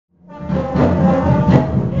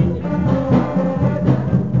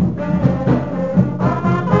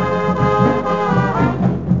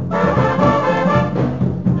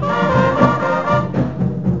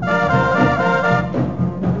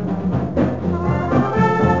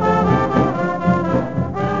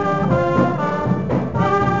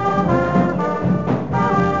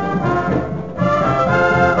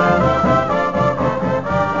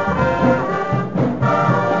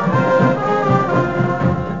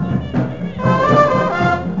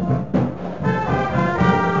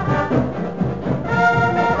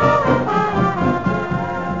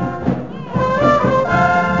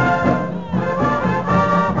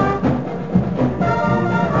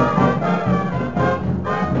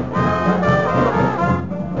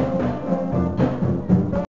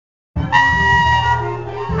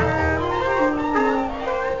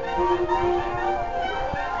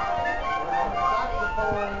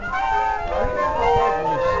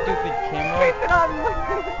it on.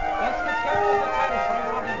 That's the camera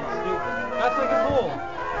that's stupid. That's like a bull.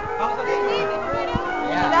 How's that stupid?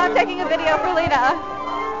 Yeah. Now I'm taking a video for Lena.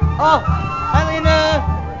 Oh! Hi, Lena!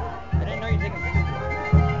 I didn't know you were taking videos.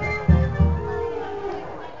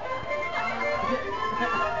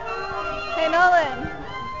 Hey, Nolan.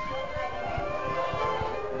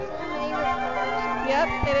 Yep,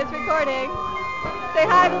 it is recording. Say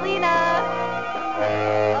hi to Lena.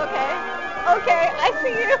 Okay. Okay, I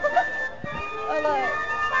see you. Oh, look.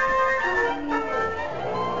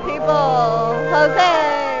 People. Jose.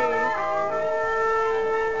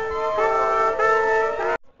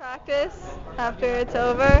 Practice after it's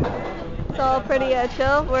over. It's all pretty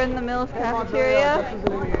chill. We're in the Mills cafeteria.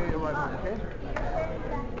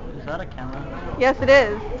 Is that a camera? Yes, it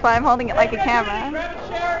is. That's why I'm holding it like a camera.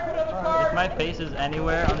 If my face is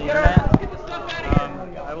anywhere on the internet,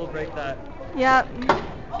 I will break that. Yep.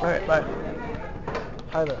 Alright, bye.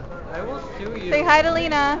 Hi there. I will sue you. Say hi to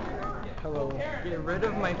Lena. Hello. Get rid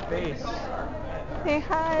of my face. Say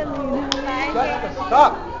hi, Lena. Jessica,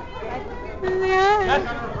 stop! Yes.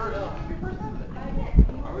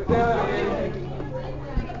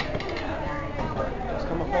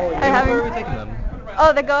 Where are we taking them?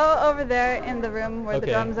 Oh, they go over there in the room where the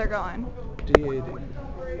Okay. drums are going. D-A-D.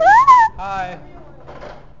 Hi.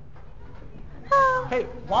 Hey,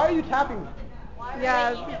 why are you tapping me?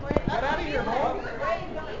 Yeah. Get out of here, Mom.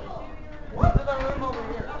 What's in the room over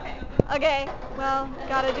here? Okay, well,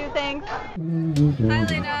 gotta do things. Hi,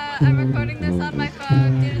 Lena. I'm recording this on my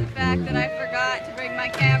phone due to the fact that I forgot to bring my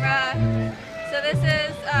camera. So this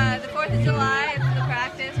is the 4th of July. It's the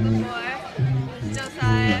practice before.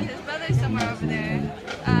 Josiah, his brother's somewhere over there.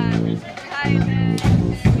 Hi, and then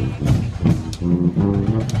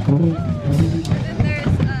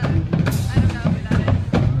there's, I don't know who that is.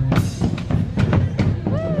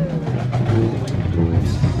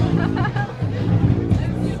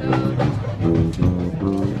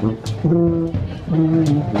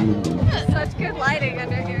 Such good lighting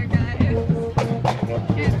under here, guys.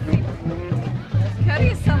 Cody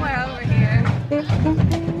is somewhere over here.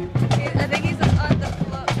 I think he's on the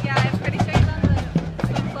floor. Yeah, I'm pretty sure he's on the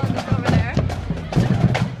swim floor that's over there.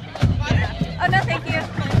 Yeah. Oh, no, thank you.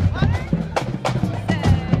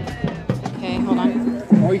 Okay, hold on.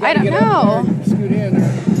 Oh, you I don't know. Scoot in.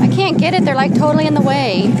 I can't get it. They're like totally in the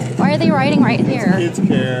way. Why are they riding right here? Kids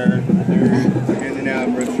care. They're handing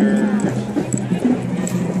out brochures.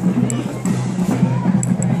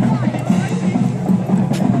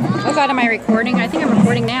 Oh God, am I recording? I think I'm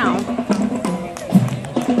recording now.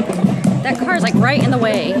 That car's like right in the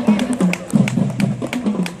way.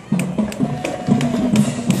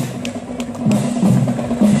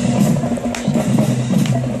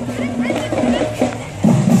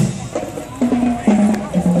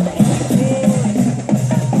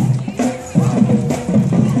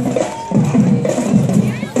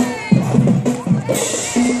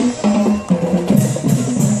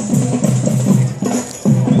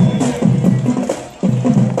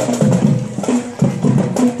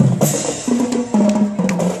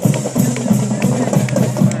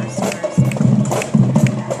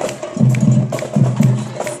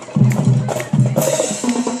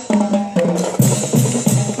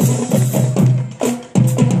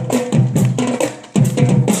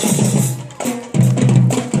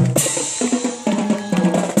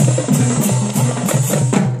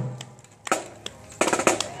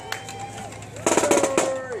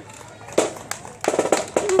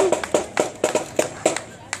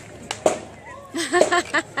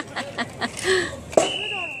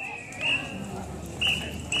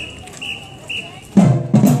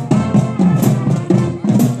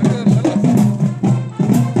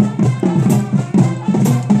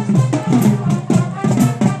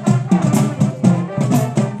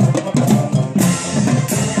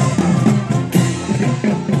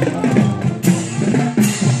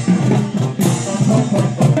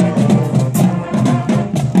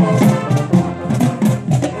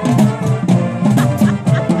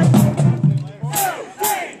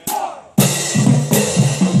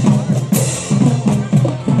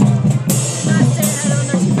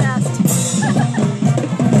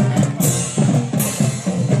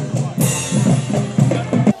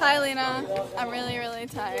 Hi, Lena. I'm really, really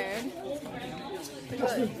tired.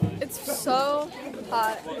 It's so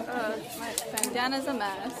hot. My bandana's a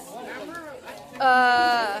mess.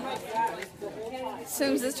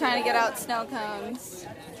 Sooms is trying to get out snow cones.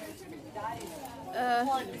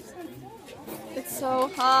 It's so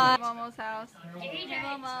hot. Momo's house. Hey,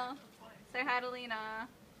 Momo. Say hi to Lena.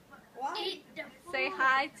 What? Say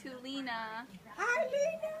hi to Lena. Hi,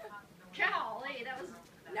 Lena. Golly, that was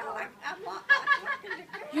No, I'm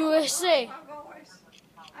USA.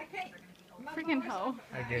 freaking hoe.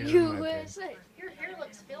 USA. Your hair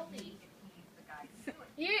looks filthy.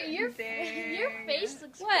 Your face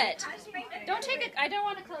looks what? Don't take it. I don't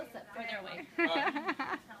want a close up further away.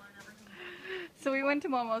 So we went to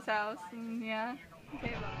Momo's house, and yeah.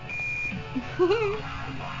 Okay,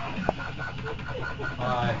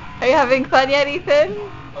 Hi. are you having fun yet, Ethan?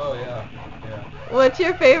 Oh, yeah. Yeah. What's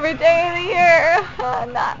your favorite day of the year?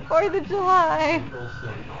 Not 4th of July. April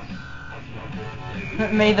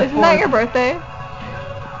 6th. May the Isn't that 4th. your birthday?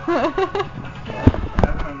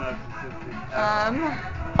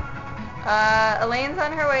 Elaine's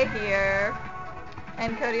on her way here,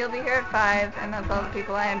 and Cody will be here at 5, and that's all the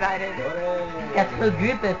people I invited. That's so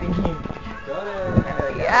good up in here.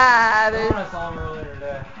 Yeah, I there's... saw him earlier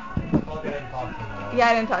today. Well, I didn't talk to him at all. Yeah,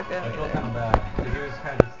 I didn't talk to I him feel either. kind of bad, because he was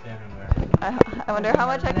kind of just standing there. I wonder how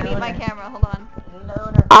much I can eat my camera. Hold on.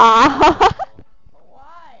 Loner.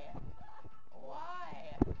 Why? Why?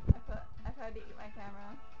 I tried to eat my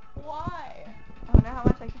camera. Why? I wonder how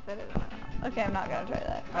much I can fit it in. Okay, I'm not gonna try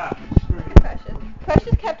that. Precious.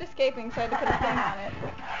 Precious kept escaping, so I had to put a thing on it.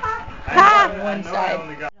 On one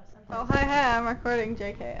side. Oh, hi, I'm recording,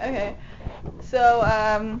 JK. Okay. So,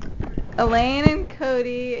 Elaine and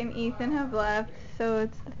Cody and Ethan have left, so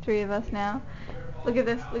it's the 3 of us now. Look at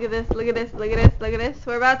this, look at this, look at this, look at this, look at this.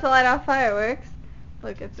 We're about to light off fireworks.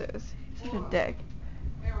 Look at this. Such a dick.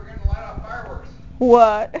 Hey, we're gonna light off fireworks.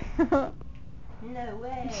 What? No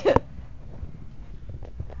way.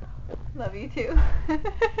 Love you too.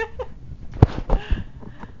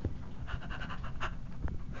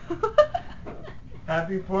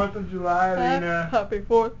 Happy 4th of July, Lena. Happy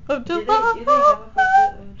 4th of Do July. they have a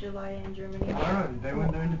 4th of July in Germany? I don't know, did they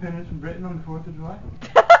win their independence from Britain on the 4th of July?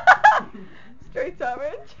 Straight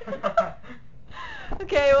coverage.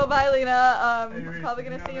 Okay, well, bye, Lena. Hey, Reese, Probably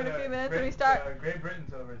did gonna see you in a know few that minutes when we start. Great Britain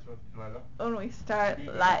celebrates 4th of July, though. When we start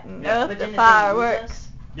lighting Yeah. up But the then if they lose fireworks. us,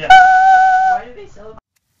 Yeah. why do they celebrate?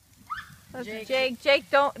 Jake,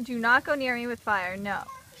 do not go near me with fire. No.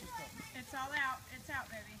 It's all out. It's out,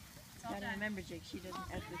 baby. It's all Gotta done. remember, Jake, she doesn't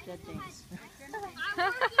F with dead things. I'm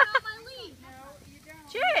working on my leave. No, you don't.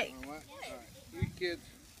 Jake. You kids.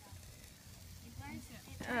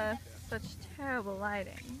 Such terrible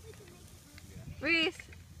lighting. Reese.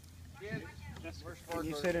 Can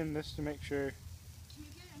you sit in this to make sure?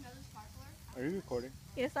 Are you recording?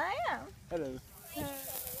 Yes, I am. Hello.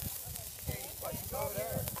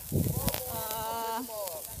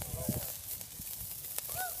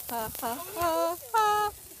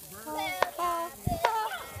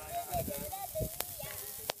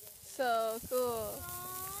 So cool.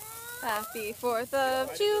 Happy 4th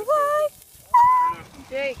of July.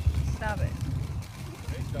 Jake, stop it.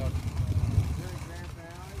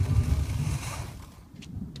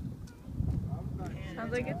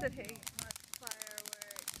 Sounds like it's a fireworks.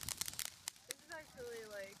 This is actually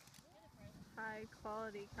like high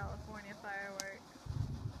quality California fireworks.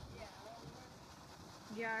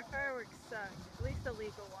 Yeah, our fireworks suck. At least the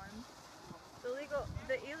legal ones.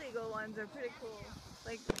 The illegal ones are pretty cool.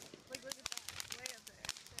 Like look at that, way up there.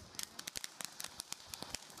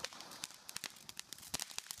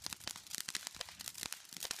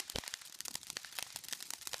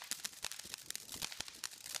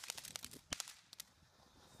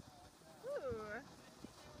 Ooh.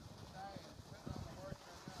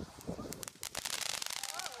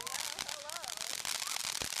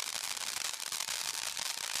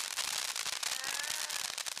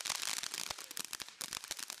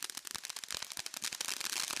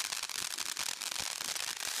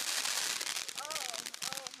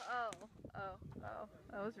 Oh,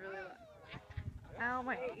 that was really loud. Ow,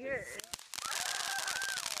 my ears.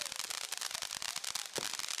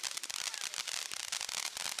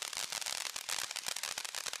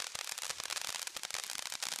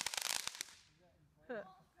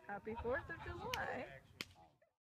 Happy 4th of July.